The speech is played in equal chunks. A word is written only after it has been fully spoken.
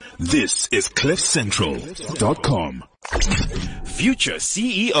This is CliffCentral.com. Future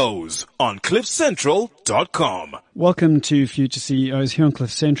CEOs on CliffCentral.com. Welcome to Future CEOs here on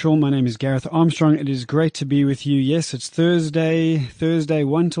Cliff Central. My name is Gareth Armstrong. It is great to be with you. Yes, it's Thursday. Thursday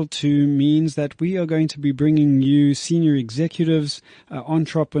 1 till 2 means that we are going to be bringing you senior executives,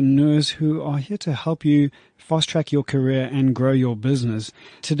 entrepreneurs who are here to help you fast track your career and grow your business.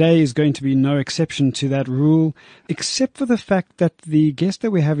 Today is going to be no exception to that rule, except for the fact that the guest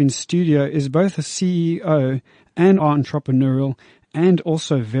that we have in studio is both a CEO and entrepreneurial and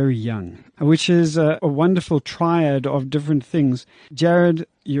also very young, which is a wonderful triad of different things. Jared,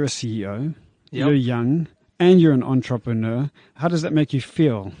 you're a CEO, You're young, and you're an entrepreneur. How does that make you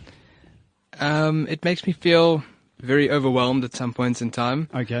feel? It makes me feel very overwhelmed at some points in time.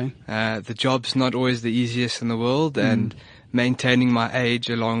 Okay. The job's not always the easiest in the world, and maintaining my age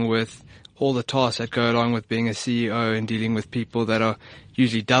along with all the tasks that go along with being a CEO and dealing with people that are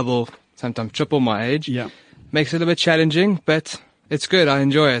usually double, sometimes triple my age, makes it a little bit challenging, but it's good. I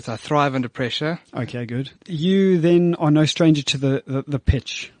enjoy it. I thrive under pressure. Okay, good. You then are no stranger to the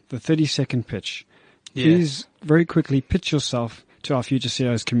pitch, the 30-second pitch. Please, very quickly, pitch yourself to our future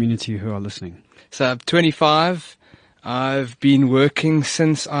CEOs community who are listening. So I'm 25. I've been working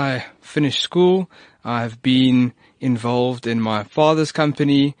since I finished school. I've been involved in my father's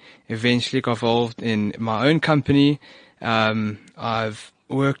company, eventually got involved in my own company. I've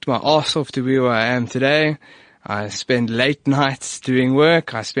worked my arse off to be where I am today. I spend late nights doing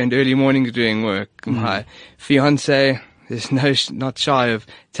work. I spend early mornings doing work. My fiance is not shy of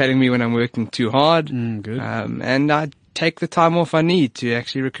telling me when I'm working too hard. Good. And I take the time off I need to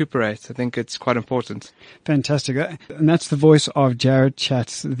actually recuperate. I think it's quite important. Fantastic. And that's the voice of Jared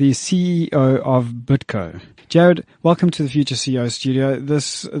Chatz, the CEO of Bitco. Jared, welcome to the Future CEO studio.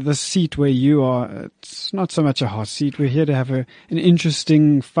 This seat where you are, it's not so much a hot seat. We're here to have an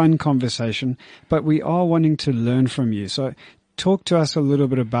interesting, fun conversation, but we are wanting to learn from you. So talk to us a little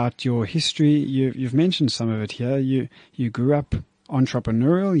bit about your history. You've mentioned some of it here. You grew up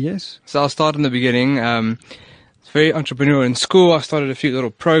entrepreneurial, yes? So I'll start in the beginning. It's very entrepreneurial in school. I started a few little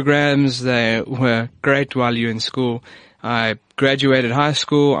programs. They were great while you're in school. I graduated high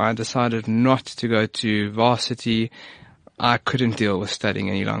school. I decided not to go to varsity. I couldn't deal with studying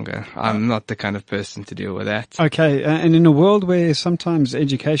any longer. I'm not the kind of person to deal with that. Okay, and in a world where sometimes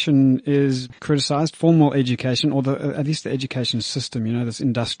education is criticized, formal education, or at least the education system, this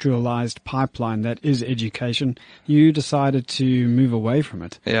industrialized pipeline that is education, you decided to move away from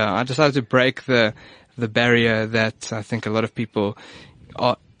it. Yeah, I decided to break the barrier that I think a lot of people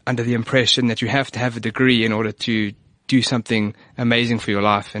are under the impression that you have to have a degree in order to do something amazing for your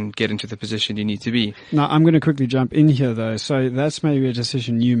life and get into the position you need to be. Now, I'm going to quickly jump in here, though. So that's maybe a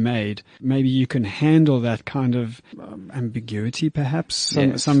decision you made. Maybe you can handle that kind of ambiguity, perhaps,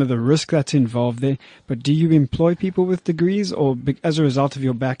 some of the risk that's involved there. But do you employ people with degrees, or as a result of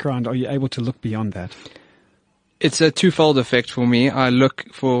your background, are you able to look beyond that? It's a twofold effect for me. I look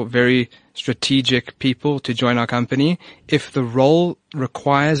for very strategic people to join our company. If the role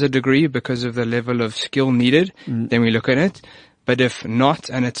requires a degree because of the level of skill needed, then we look at it. But if not,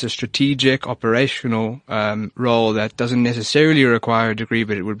 and it's a strategic, operational role that doesn't necessarily require a degree,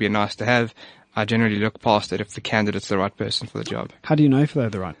 but it would be nice to have, I generally look past it if the candidate's the right person for the job. How do you know if they're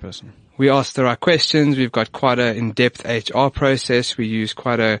the right person? We ask the right questions. We've got quite an in-depth HR process. We use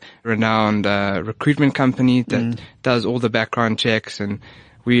quite a renowned recruitment company that does all the background checks, and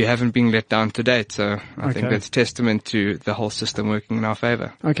we haven't been let down to date. So I think that's testament to the whole system working in our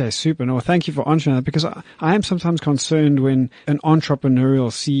favor. Okay, super. No, thank you for answering that, because I am sometimes concerned when an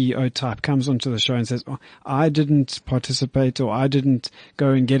entrepreneurial CEO type comes onto the show and says, I didn't participate, or I didn't go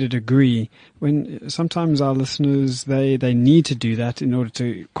and get a degree, when sometimes our listeners, they need to do that in order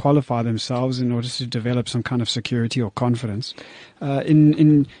to qualify themselves, in order to develop some kind of security or confidence.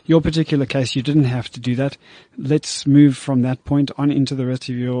 In your particular case, you didn't have to do that. Let's move from that point on into the rest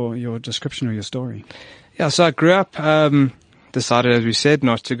of your description or your story. Yeah, so I grew up, decided, as we said,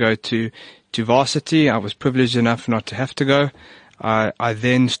 not to go to varsity. I was privileged enough not to have to go. I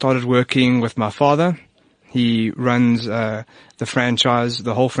then started working with my father. He runs the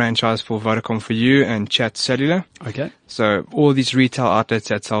whole franchise for Vodacom For You and Chat Cellular. Okay. So all these retail outlets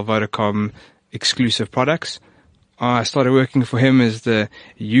that sell Vodacom exclusive products. I started working for him as the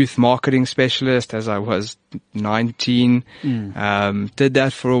youth marketing specialist as I was 19. Did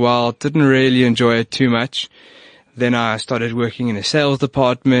that for a while. Didn't really enjoy it too much. Then I started working in the sales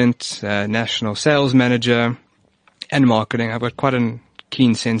department, national sales manager, and marketing. I've got quite a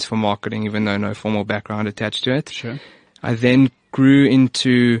keen sense for marketing, even though no formal background attached to it. Sure. I then grew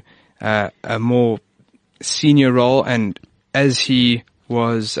into a more senior role, and as he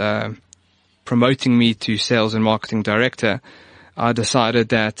was promoting me to sales and marketing director, I decided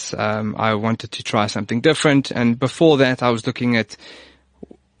that I wanted to try something different. And before that, I was looking at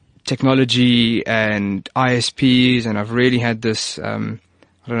technology and ISPs, and I've really had this,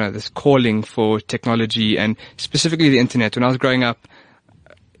 this calling for technology and specifically the internet. When I was growing up,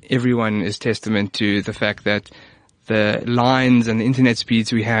 everyone is testament to the fact that the lines and the internet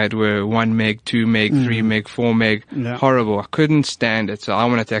speeds we had were 1 meg, 2 meg, 3 meg, 4 meg. Yeah. Horrible. I couldn't stand it. So I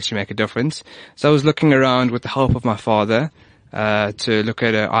wanted to actually make a difference. So I was looking around with the help of my father, to look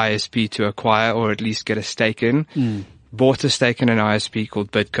at an ISP to acquire or at least get a stake in. Bought a stake in an ISP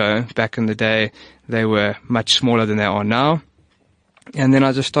called Bitco. Back in the day, they were much smaller than they are now. And then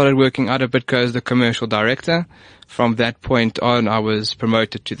I just started working out of Bitco as the commercial director. From that point on, I was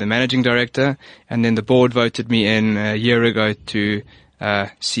promoted to the managing director, and then the board voted me in a year ago to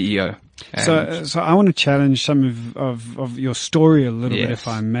CEO. So I want to challenge some of your story a little bit, Yes. if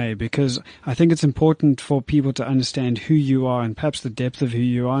I may, because I think it's important for people to understand who you are and perhaps the depth of who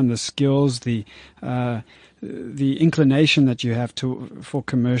you are and the skills, the inclination that you have for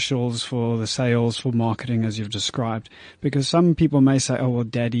commercials, for the sales, for marketing, as you've described. Because some people may say, "Oh well,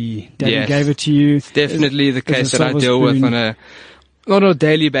 Daddy Yes. gave it to you." It's definitely the It's a case that I silver deal with spoon. not on a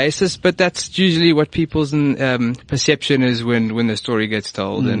daily basis, but that's usually what people's perception is when the story gets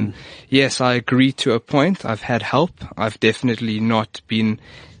told. And yes, I agree to a point. I've had help. I've definitely not been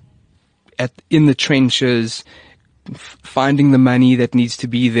in the trenches, finding the money that needs to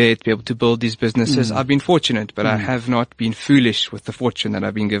be there to be able to build these businesses. I've been fortunate, but I have not been foolish with the fortune that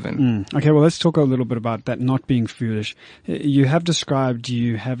I've been given. Okay, well, let's talk a little bit about that, not being foolish. You have described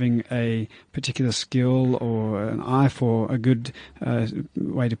you having a particular skill or an eye for a good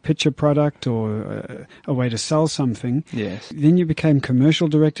way to pitch a product or a way to sell something. Yes. Then you became commercial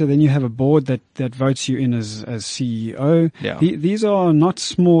director. Then you have a board that votes you in as CEO. Yeah. These are not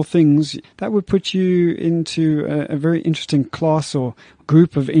small things. That would put you into a very interesting class or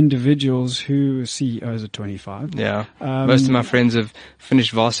group of individuals who are CEOs at 25. Yeah. Most of my friends have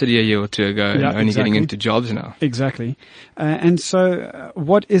finished varsity a year or two ago and Yeah, only exactly. getting into jobs now. Exactly. And so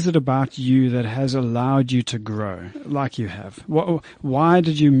what is it about you that has allowed you to grow like you have? Why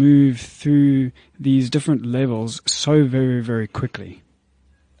did you move through these different levels so very, very quickly?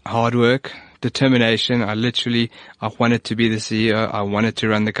 Hard work, determination. I wanted to be the CEO. I wanted to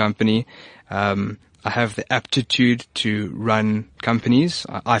run the company. I have the aptitude to run companies.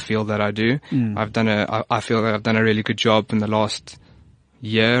 I feel that I do. I feel that I've done a really good job in the last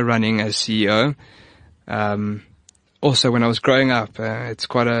year running as CEO. Also, when I was growing up, it's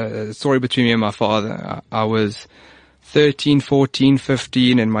quite a story between me and my father. I was 13, 14,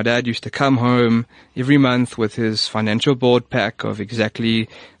 15, and my dad used to come home every month with his financial board pack of exactly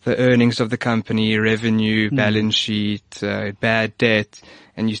the earnings of the company, revenue, balance sheet, bad debt,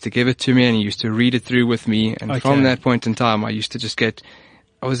 and used to give it to me, and he used to read it through with me. And from that point in time, I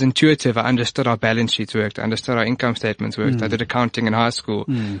was intuitive. I understood how balance sheets worked. I understood how income statements worked. I did accounting in high school.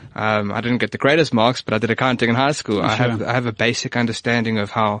 I didn't get the greatest marks, but I did accounting in high school. I have a basic understanding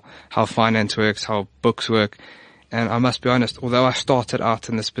of how finance works, how books work. And I must be honest, although I started out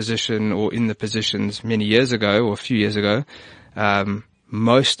in this position or in the positions many years ago or a few years ago,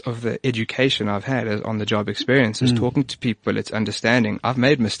 most of the education I've had is on the job experience, is talking to people, it's understanding. I've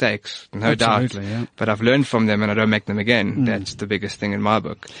made mistakes, no doubt, yeah. but I've learned from them and I don't make them again. That's the biggest thing in my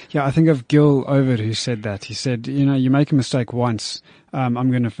book. Yeah, I think of Gil Overd who said that. He said, you make a mistake once,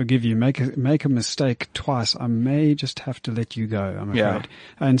 I'm going to forgive you. Make a mistake twice, I may just have to let you go, I'm afraid. Yeah.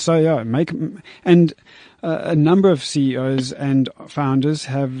 And so, a number of CEOs and founders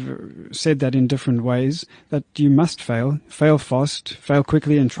have said that in different ways, that you must fail fast, fail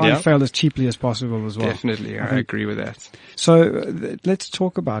quickly, and try and fail as cheaply as possible as well. Definitely, I agree with that. So let's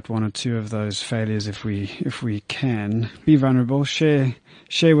talk about one or two of those failures if we can. Be vulnerable, share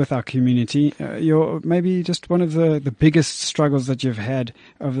with our community. You're maybe just one of the biggest struggles that you've had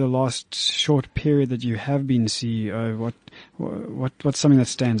over the last short period that you have been CEO. What's something that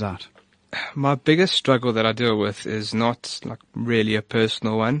stands out? My biggest struggle that I deal with is not like really a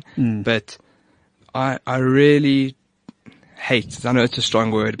personal one, but I really hate, I know it's a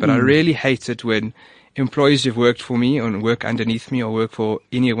strong word, but I really hate it when employees who've worked for me or work underneath me or work for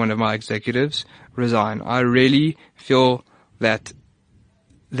any one of my executives resign. I really feel that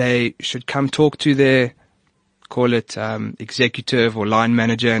they should come talk to their, call it executive or line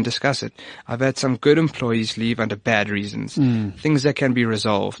manager, and discuss it. I've had some good employees leave under bad reasons, things that can be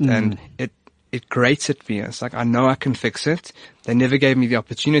resolved, and it grates at me. It's like, I know I can fix it. They never gave me the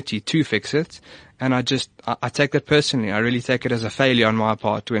opportunity to fix it, and I take that personally. I really take it as a failure on my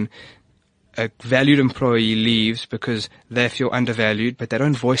part when a valued employee leaves because they feel undervalued, but they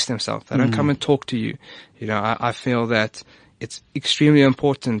don't voice themselves. They don't come and talk to you. You know, I feel that it's extremely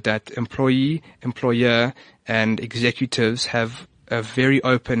important that employee, employer, and executives have a very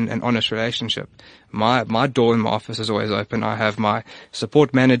open and honest relationship. My door in my office is always open. I have my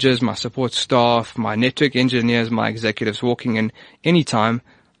support managers, my support staff, my network engineers, my executives walking in anytime.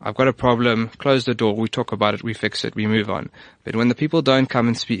 I've got a problem, close the door, we talk about it, we fix it, we move on. But when the people don't come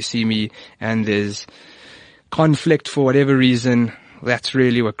and see me and there's conflict for whatever reason, that's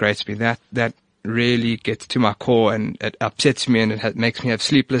really what grates me. That really gets to my core, and it upsets me, and it makes me have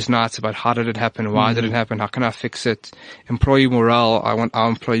sleepless nights about how did it happen, why did it happen, how can I fix it. Employee morale, I want our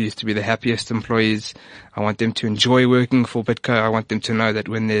employees to be the happiest employees. I want them to enjoy working for Bitco. I want them to know that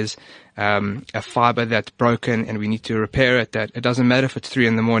when there's a fiber that's broken and we need to repair it, that it doesn't matter if it's 3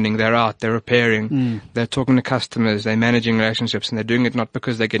 a.m, they're out, they're repairing, they're talking to customers, they're managing relationships, and they're doing it not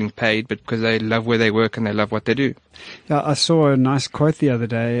because they're getting paid, but because they love where they work and they love what they do. Yeah, I saw a nice quote the other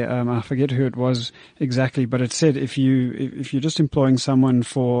day. I forget who it was exactly, but it said if you're just employing someone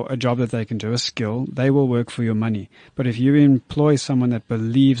for a job that they can do, a skill, they will work for your money. But if you employ someone that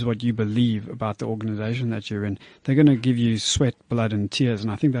believes what you believe about the organization that you're in, they're going to give you sweat, blood, and tears.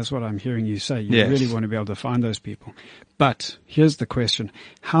 And I think that's what I'm hearing you say. You really want to be able to find those people. But here's the question.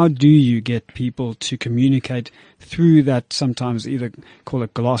 How do you get people to communicate through that, sometimes either call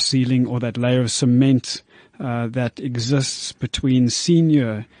it glass ceiling or that layer of cement that exists between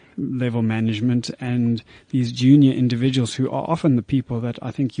senior level management and these junior individuals who are often the people that I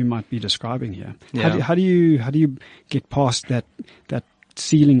think you might be describing here? Yeah. How do you get past that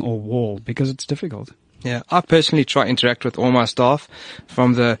ceiling or wall? Because it's difficult. Yeah, I personally try to interact with all my staff,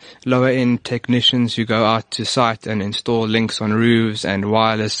 from the lower end technicians who go out to site and install links on roofs and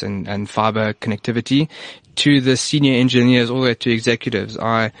wireless and fiber connectivity, to the senior engineers all the way to executives.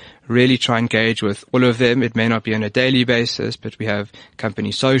 I really try and engage with all of them. It may not be on a daily basis, but we have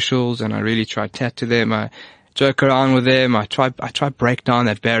company socials, and I really try to chat to them. I joke around with them. I try break down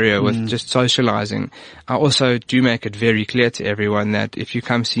that barrier with just socializing. I also do make it very clear to everyone that if you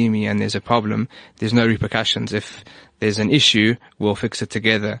come see me and there's a problem, there's no repercussions. If there's an issue, we'll fix it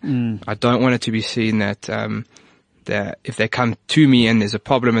together. I don't want it to be seen that if they come to me and there's a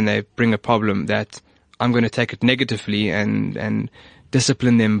problem and they bring a problem, that I'm going to take it negatively and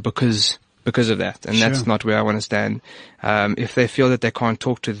discipline them because of that. And that's not where I want to stand. If they feel that they can't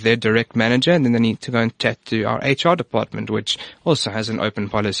talk to their direct manager, then they need to go and chat to our HR department, which also has an open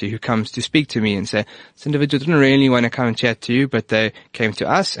policy, who comes to speak to me and say, this individual didn't really want to come and chat to you, but they came to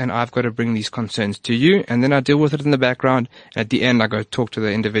us, and I've got to bring these concerns to you. And then I deal with it in the background. And at the end, I go talk to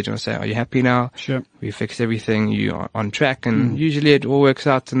the individual and say, are you happy now? Sure. We fixed everything. You are on track. And usually it all works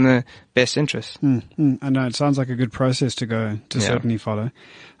out in the best interest. I know it sounds like a good process to certainly follow.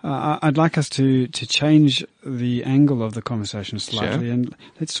 I'd like us to change the angle of the conversation slightly, and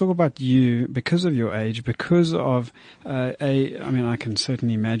let's talk about you, because of your age, because of I can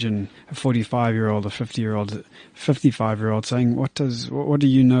certainly imagine a 45-year-old, a 50-year-old, 55-year-old saying, what do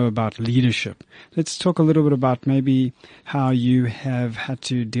you know about leadership? Let's talk a little bit about maybe how you have had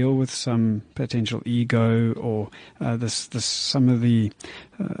to deal with some potential ego, or some of the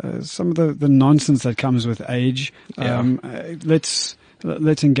nonsense that comes with age.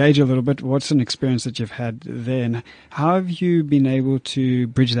 Let's engage a little bit. What's an experience that you've had there, and how have you been able to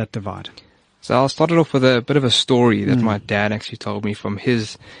bridge that divide? So I'll start it off with a bit of a story that my dad actually told me from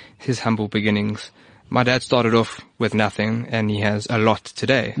his humble beginnings. My dad started off with nothing, and he has a lot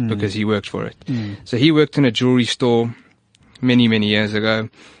today because he worked for it. So he worked in a jewelry store many, many years ago.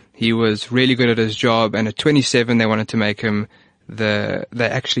 He was really good at his job, and at 27 they wanted to make him they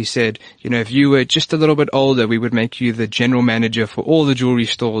actually said, if you were just a little bit older, we would make you the general manager for all the jewelry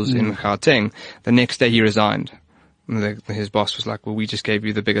stores in Gauteng. The next day he resigned. His boss was like, well, we just gave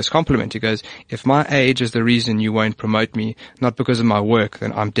you the biggest compliment. He goes, if my age is the reason you won't promote me, not because of my work,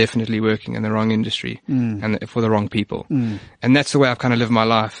 then I'm definitely working in the wrong industry and for the wrong people. And that's the way I've kind of lived my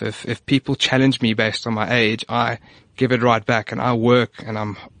life. If people challenge me based on my age, I give it right back, and I work, and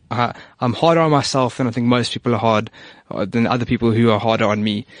I'm harder on myself than I think most people are than other people who are harder on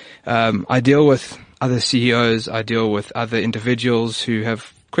me. I deal with other CEOs. I deal with other individuals who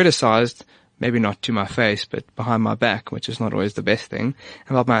have criticized, maybe not to my face, but behind my back, which is not always the best thing,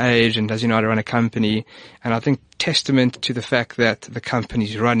 about my age and does he know how to run a company. And I think testament to the fact that the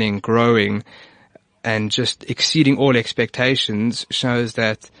company's running, growing, and just exceeding all expectations shows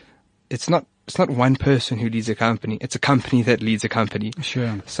that it's not one person who leads a company. It's a company that leads a company.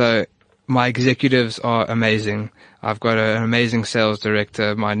 Sure. So my executives are amazing. I've got an amazing sales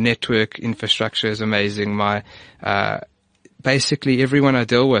director. My network infrastructure is amazing. My basically everyone I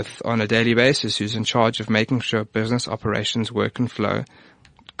deal with on a daily basis who's in charge of making sure business operations work and flow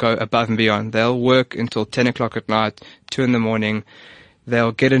go above and beyond. They'll work until 10 o'clock at night, 2 in the morning.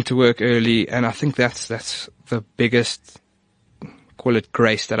 They'll get into work early. And I think that's the biggest, call it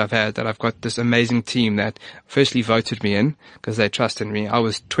grace that I've had, that I've got this amazing team that firstly voted me in because they trusted me. I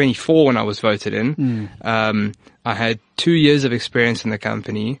was 24 when I was voted in. I had 2 years of experience in the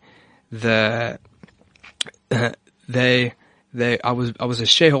company. I was a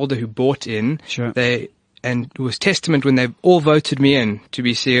shareholder who bought in. Sure. And it was testament when they all voted me in to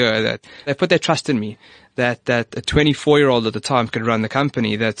be CEO that they put their trust in me, that a 24-year-old at the time could run the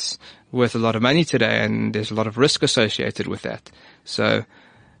company that's worth a lot of money today, and there's a lot of risk associated with that. So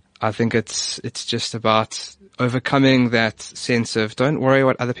I think it's just about overcoming that sense of don't worry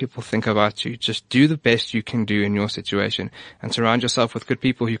what other people think about you. Just do the best you can do in your situation and surround yourself with good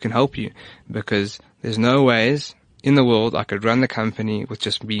people who can help you, because there's no ways in the world I could run the company with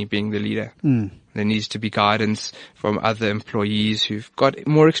just me being the leader. There needs to be guidance from other employees who've got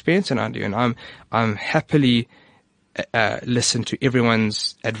more experience than I do, and I'm happily listen to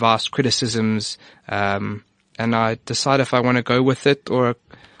everyone's advice, criticisms, and I decide if I want to go with it or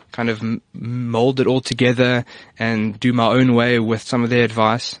kind of mold it all together and do my own way with some of their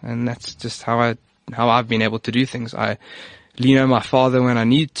advice. And that's just how I've been able to do things. I lean on my father when I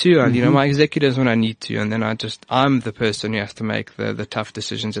need to. I lean on my executives when I need to. And then I'm the person who has to make the tough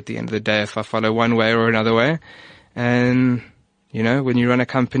decisions at the end of the day if I follow one way or another way. And, when you run a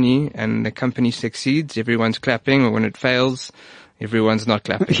company and the company succeeds, everyone's clapping, or when it fails, everyone's not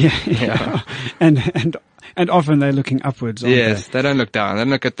clapping. Yeah. And often they're looking upwards. Yes, they don't look down. They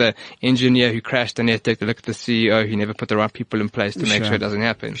don't look at the engineer who crashed the network. They look at the CEO who never put the right people in place to make sure it doesn't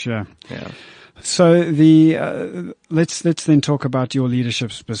happen. Sure. Yeah. So let's then talk about your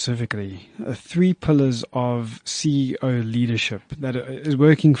leadership specifically. 3 pillars of CEO leadership that is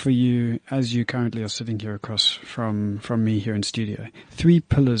working for you as you currently are sitting here across from me here in studio. 3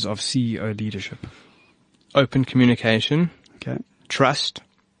 pillars of CEO leadership. Open communication. Okay. Trust.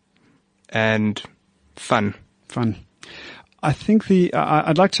 And fun. I think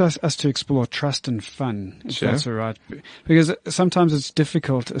I'd like us to explore trust and fun, if that's all right. Because sometimes it's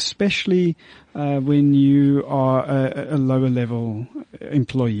difficult, especially when you are a lower level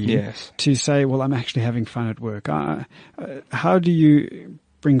employee, to say, well, I'm actually having fun at work. How do you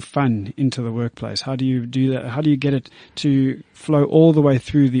bring fun into the workplace? How do you do that? How do you get it to flow all the way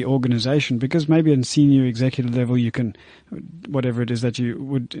through the organization? Because maybe in senior executive level, you can, whatever it is that you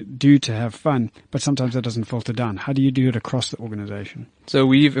would do to have fun, but sometimes that doesn't filter down. How do you do it across the organization? So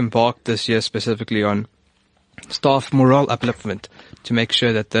we've embarked this year specifically on staff morale upliftment to make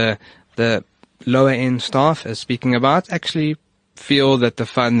sure that the lower end staff, as speaking about, actually feel that the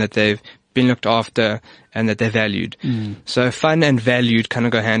fun that they've been looked after and that they're valued. So fun and valued kind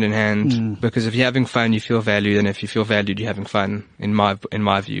of go hand in hand, because if you're having fun, you feel valued, and if you feel valued, you're having fun, in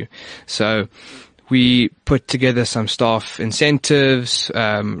my view. So we put together some staff incentives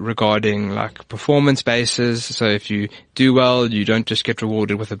regarding like performance bases. So if you do well, you don't just get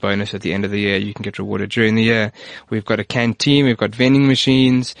rewarded with a bonus at the end of the year. You can get rewarded during the year. We've got a canteen. We've got vending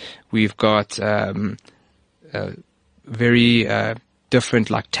machines. We've got very different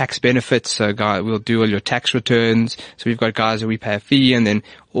like tax benefits. So we'll do all your tax returns. So we've got guys that we pay a fee, and then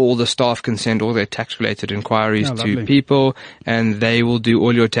all the staff can send all their tax related inquiries to people, and they will do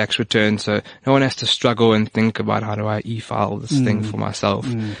all your tax returns. So no one has to struggle and think about how do I e-file this thing for myself.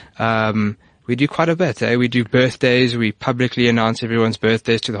 We do quite a bit. We do birthdays. We publicly announce everyone's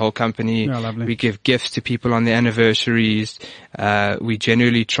birthdays to the whole company. We give gifts to people on their anniversaries. We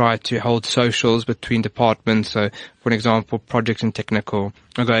generally try to hold socials between departments. So, for an example, project and technical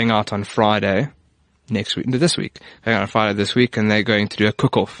are going out on Friday this week, going out on Friday this week, and they're going to do a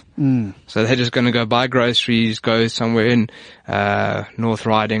cook-off. So they're just going to go buy groceries, go somewhere in North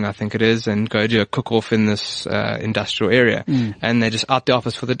Riding, I think it is, and go do a cook-off in this industrial area. And they're just out the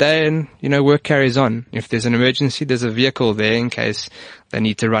office for the day, and work carries on. If there's an emergency, there's a vehicle there in case they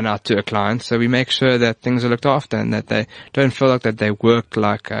need to run out to a client. So we make sure that things are looked after and that they don't feel like that they work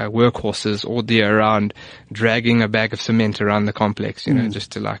like workhorses all day around, dragging a bag of cement around the complex,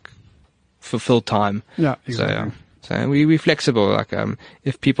 just to like fulfill time. Yeah, exactly. So we're flexible. Like,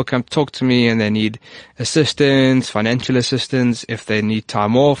 if people come talk to me and they need assistance, financial assistance, if they need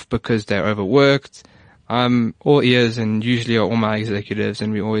time off because they're overworked, I'm all ears, and usually all my executives,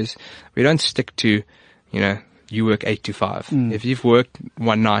 and we don't stick to, you work 8 to 5. If you've worked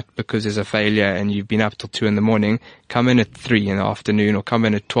one night because there's a failure and you've been up till 2 in the morning, come in at 3 in the afternoon or come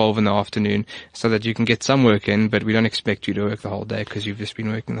in at 12 in the afternoon so that you can get some work in, but we don't expect you to work the whole day because you've just been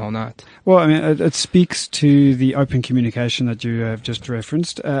working the whole night. Well, I mean, it speaks to the open communication that you have just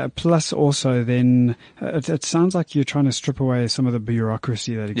referenced. Plus also then, it sounds like you're trying to strip away some of the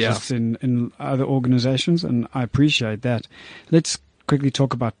bureaucracy that exists in other organizations, and I appreciate that. Let's quickly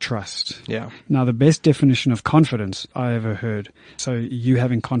talk about trust. Yeah. Now, the best definition of confidence I ever heard, so you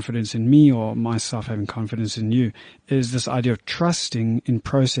having confidence in me or myself having confidence in you, is this idea of trusting in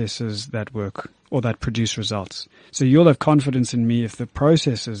processes that work or that produce results. So you'll have confidence in me if the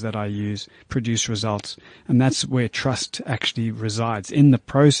processes that I use produce results. And that's where trust actually resides, in the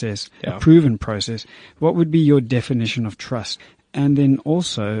process, a proven process. What would be your definition of trust? And then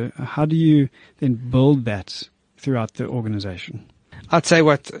also, how do you then build that throughout the organization? I'd say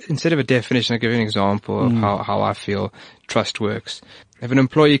instead of a definition, I'll give you an example of how I feel trust works. If an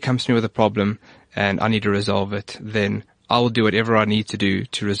employee comes to me with a problem and I need to resolve it, then I will do whatever I need to do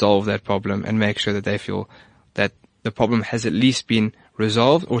to resolve that problem and make sure that they feel that the problem has at least been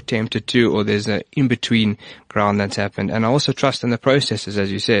resolved or attempted to, or there's an in-between ground that's happened. And I also trust in the processes,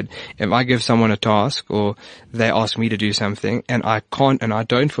 as you said. If I give someone a task or they ask me to do something and I can't and I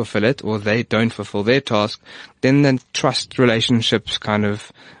don't fulfill it, or they don't fulfill their task, then the trust relationships kind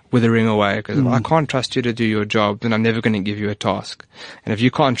of withering away, because if I can't trust you to do your job, then I'm never going to give you a task. And if you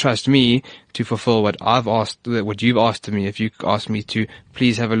can't trust me to fulfill what you've asked of me, if you ask me to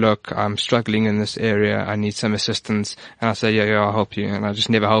please have a look, I'm struggling in this area, I need some assistance, and I say, yeah, I'll help you, and I just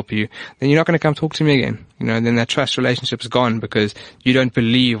never help you, then you're not going to come talk to me again. Then that trust relationship is gone because you don't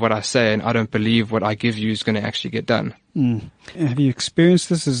believe what I say and I don't believe what I give you is going to actually get done. Have you experienced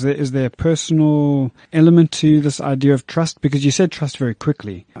this? Is there a personal element to this idea of trust? Because you said trust very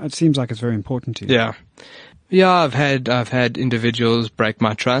quickly. It seems like it's very important to you. Yeah, I've had individuals break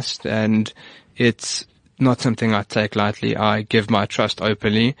my trust, and it's not something I take lightly. I give my trust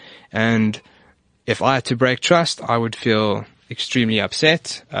openly, and if I had to break trust, I would feel extremely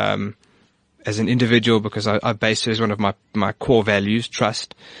upset as an individual, because I base it as one of my core values,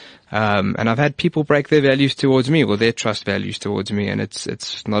 trust. And I've had people break their values towards me, or their trust values towards me, and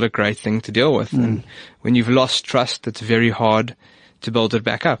it's not a great thing to deal with. And when you've lost trust, it's very hard to build it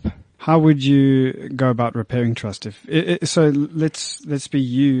back up. How would you go about repairing trust? So let's be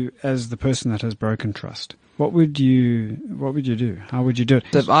you as the person that has broken trust. What would you do? How would you do it?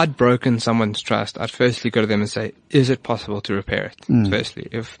 If I'd broken someone's trust, I'd firstly go to them and say, is it possible to repair it? Firstly,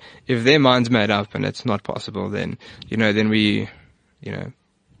 if their mind's made up and it's not possible, then we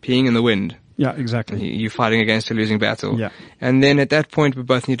peeing in the wind. Yeah, exactly. You're fighting against a losing battle. Yeah. And then at that point, we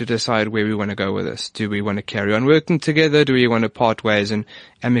both need to decide where we want to go with this. Do we want to carry on working together? Do we want to part ways and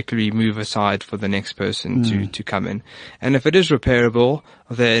amicably move aside for the next person to come in? And if it is repairable,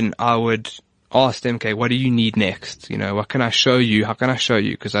 then I would ask them, okay, what do you need next? What can I show you? How can I show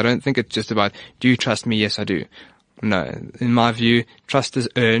you? Because I don't think it's just about, do you trust me? Yes, I do. No, in my view, trust is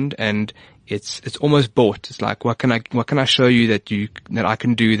earned, and it's almost bought. It's like, what can I show you that I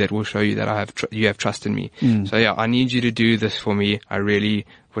can do that will show you that you have trust in me? So yeah, I need you to do this for me. I really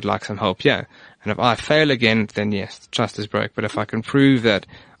would like some help. Yeah. And if I fail again, then yes, trust is broke. But if I can prove that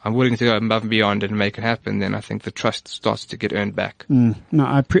I'm willing to go above and beyond and make it happen, then I think the trust starts to get earned back. No,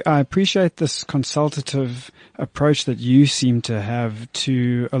 I appreciate this consultative approach that you seem to have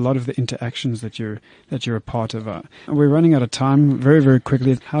to a lot of the interactions that you're a part of. We're running out of time very, very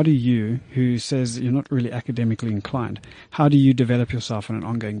quickly. How do you, who says you're not really academically inclined, how do you develop yourself on an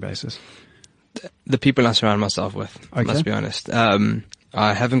ongoing basis? The people I surround myself with, I must be honest.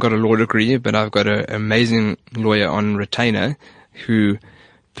 I haven't got a law degree, but I've got an amazing lawyer on retainer who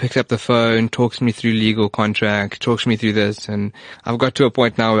picks up the phone, talks me through legal contract, talks me through this, and I've got to a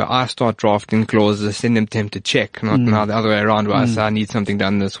point now where I start drafting clauses, send them to him to check, not now the other way around where I say, I need something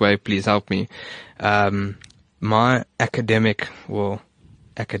done this way, please help me. My academic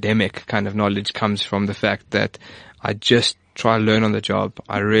kind of knowledge comes from the fact that I just try to learn on the job.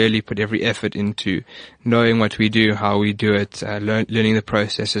 I really put every effort into knowing what we do, how we do it, learning the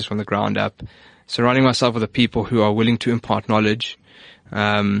processes from the ground up, surrounding myself with the people who are willing to impart knowledge,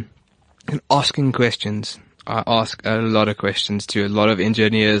 and asking questions. I ask a lot of questions to a lot of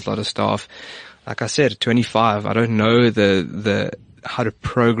engineers, a lot of staff. Like I said, at 25, I don't know how to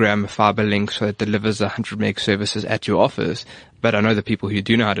program a fiber link so it delivers 100 meg services at your office, but I know the people who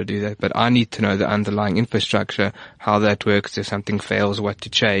do know how to do that. But I need to know the underlying infrastructure, how that works, if something fails, what to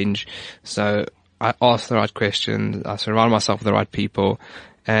change. So I ask the right questions, I surround myself with the right people,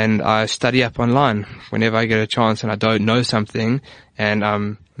 and I study up online whenever I get a chance and I don't know something and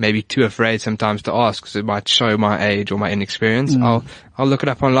I'm maybe too afraid sometimes to ask because it might show my age or my inexperience, I'll look it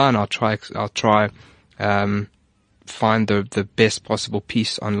up online. I'll try, find the best possible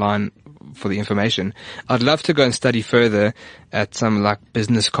piece online for the information. I'd love to go and study further at some like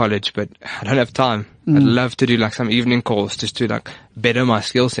business college, but I don't have time. I'd love to do like some evening course just to like better my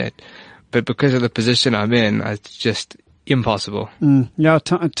skill set. But because of the position I'm in, it's just impossible. Yeah,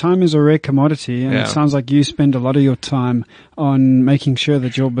 time is a rare commodity, and it sounds like you spend a lot of your time on making sure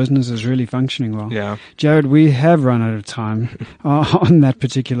that your business is really functioning well. Yeah. Jared, we have run out of time on that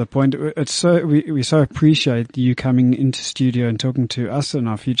particular point. It's so we so appreciate you coming into studio and talking to us and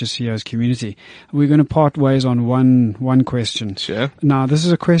our Future CEOs community. We're going to part ways on one question. Sure. Now, this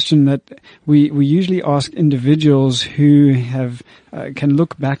is a question that we usually ask individuals who have can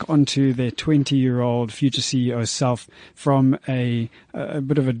look back onto their 20-year-old future CEO self from a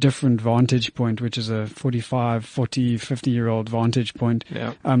bit of a different vantage point, which is a 45, 40, 50-year-old vantage point.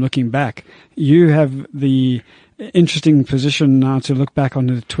 Yeah. Looking back, you have the interesting position now to look back on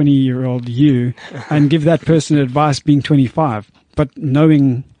the 20-year-old you and give that person advice being 25, but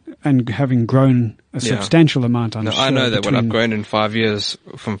knowing and having grown a substantial amount. I know that what I've grown in 5 years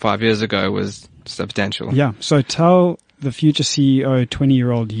from 5 years ago was substantial. Yeah. So tell the future CEO,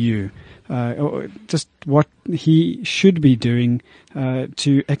 20-year-old you, just what he should be doing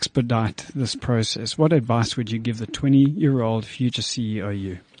to expedite this process. What advice would you give the 20-year-old future CEO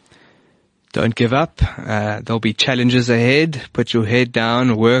you? Don't give up. There'll be challenges ahead. Put your head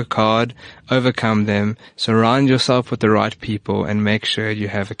down, work hard, overcome them, surround yourself with the right people, and make sure you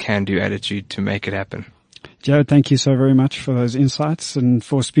have a can-do attitude to make it happen. Jared, thank you so very much for those insights and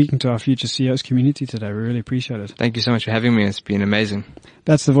for speaking to our Future CEOs community today. We really appreciate it. Thank you so much for having me. It's been amazing.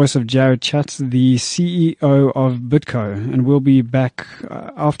 That's the voice of Jared Chatz, the CEO of Bidco, and we'll be back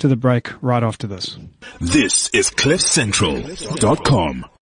after the break, right after this. This is CliffCentral.com.